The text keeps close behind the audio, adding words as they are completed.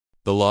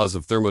the laws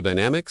of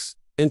thermodynamics,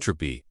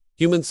 entropy,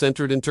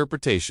 human-centered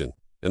interpretation,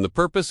 and the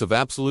purpose of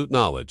absolute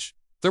knowledge.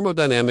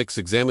 Thermodynamics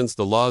examines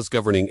the laws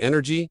governing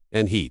energy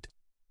and heat.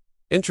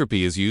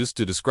 Entropy is used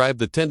to describe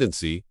the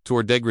tendency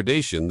toward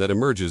degradation that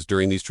emerges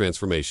during these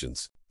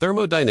transformations.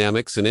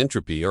 Thermodynamics and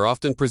entropy are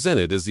often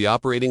presented as the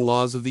operating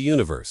laws of the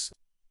universe.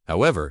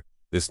 However,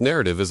 this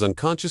narrative is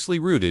unconsciously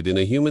rooted in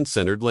a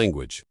human-centered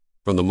language.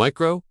 From the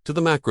micro to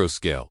the macro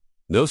scale,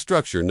 no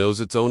structure knows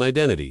its own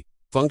identity,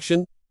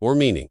 function, or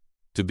meaning.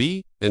 To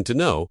be and to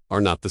know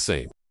are not the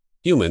same.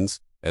 Humans,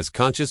 as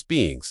conscious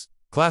beings,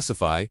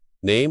 classify,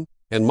 name,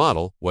 and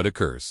model what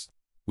occurs.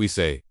 We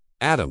say,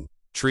 atom,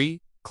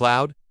 tree,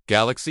 cloud,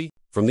 galaxy.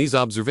 From these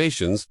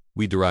observations,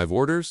 we derive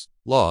orders,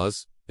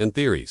 laws, and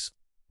theories.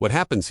 What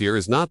happens here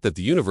is not that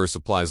the universe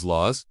applies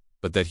laws,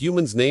 but that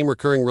humans name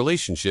recurring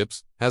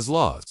relationships as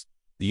laws.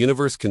 The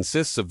universe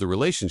consists of the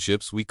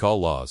relationships we call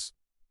laws.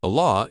 A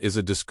law is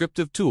a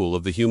descriptive tool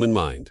of the human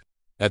mind.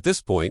 At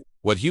this point,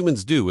 what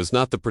humans do is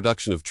not the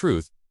production of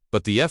truth,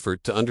 but the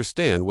effort to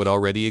understand what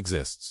already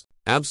exists.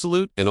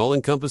 Absolute and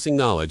all-encompassing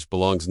knowledge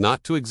belongs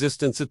not to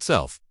existence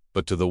itself,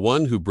 but to the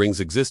one who brings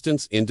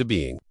existence into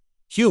being.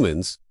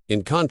 Humans,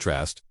 in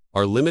contrast,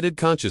 are limited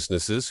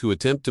consciousnesses who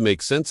attempt to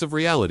make sense of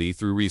reality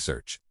through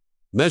research,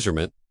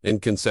 measurement,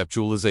 and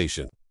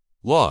conceptualization.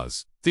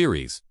 Laws,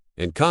 theories,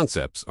 and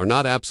concepts are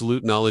not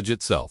absolute knowledge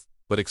itself,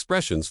 but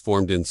expressions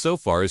formed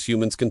insofar as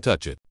humans can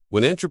touch it.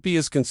 When entropy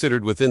is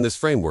considered within this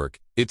framework,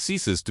 it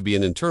ceases to be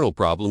an internal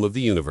problem of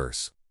the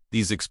universe.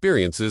 These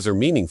experiences are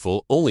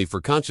meaningful only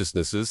for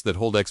consciousnesses that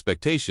hold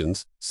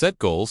expectations, set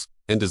goals,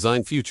 and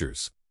design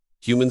futures.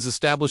 Humans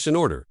establish an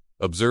order,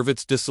 observe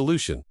its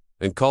dissolution,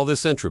 and call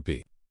this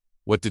entropy.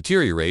 What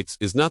deteriorates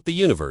is not the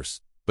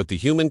universe, but the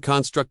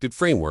human-constructed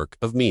framework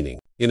of meaning.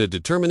 In a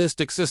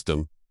deterministic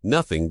system,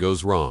 nothing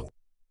goes wrong.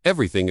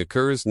 Everything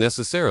occurs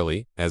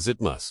necessarily as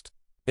it must.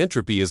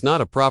 Entropy is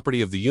not a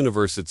property of the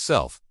universe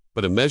itself,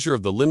 but a measure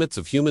of the limits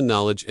of human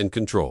knowledge and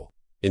control.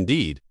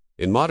 Indeed,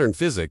 in modern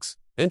physics,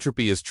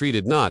 entropy is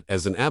treated not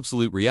as an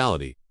absolute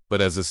reality,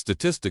 but as a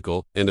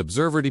statistical and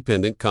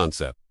observer-dependent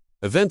concept.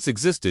 Events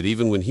existed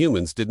even when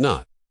humans did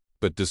not,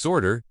 but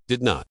disorder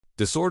did not.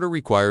 Disorder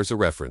requires a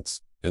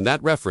reference, and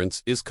that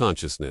reference is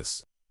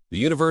consciousness. The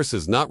universe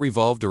has not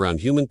revolved around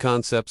human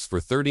concepts for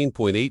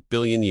 13.8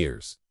 billion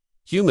years.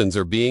 Humans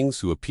are beings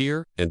who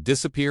appear and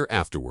disappear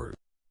afterward.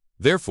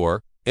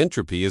 Therefore,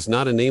 entropy is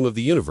not a name of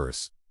the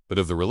universe, but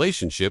of the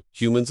relationship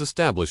humans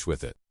establish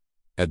with it.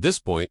 At this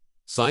point,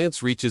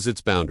 science reaches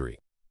its boundary.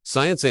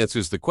 Science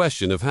answers the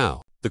question of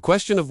how. The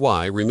question of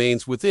why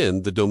remains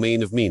within the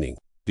domain of meaning.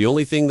 The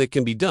only thing that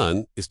can be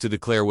done is to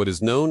declare what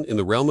is known in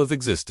the realm of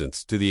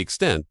existence to the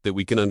extent that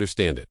we can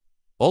understand it.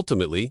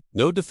 Ultimately,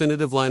 no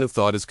definitive line of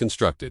thought is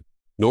constructed,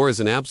 nor is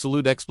an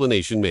absolute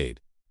explanation made.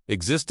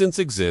 Existence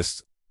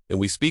exists, and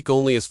we speak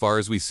only as far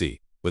as we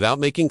see, without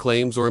making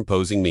claims or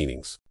imposing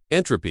meanings.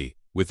 Entropy,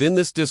 within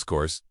this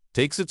discourse,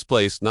 takes its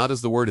place not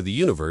as the word of the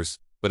universe,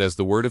 but as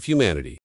the word of humanity.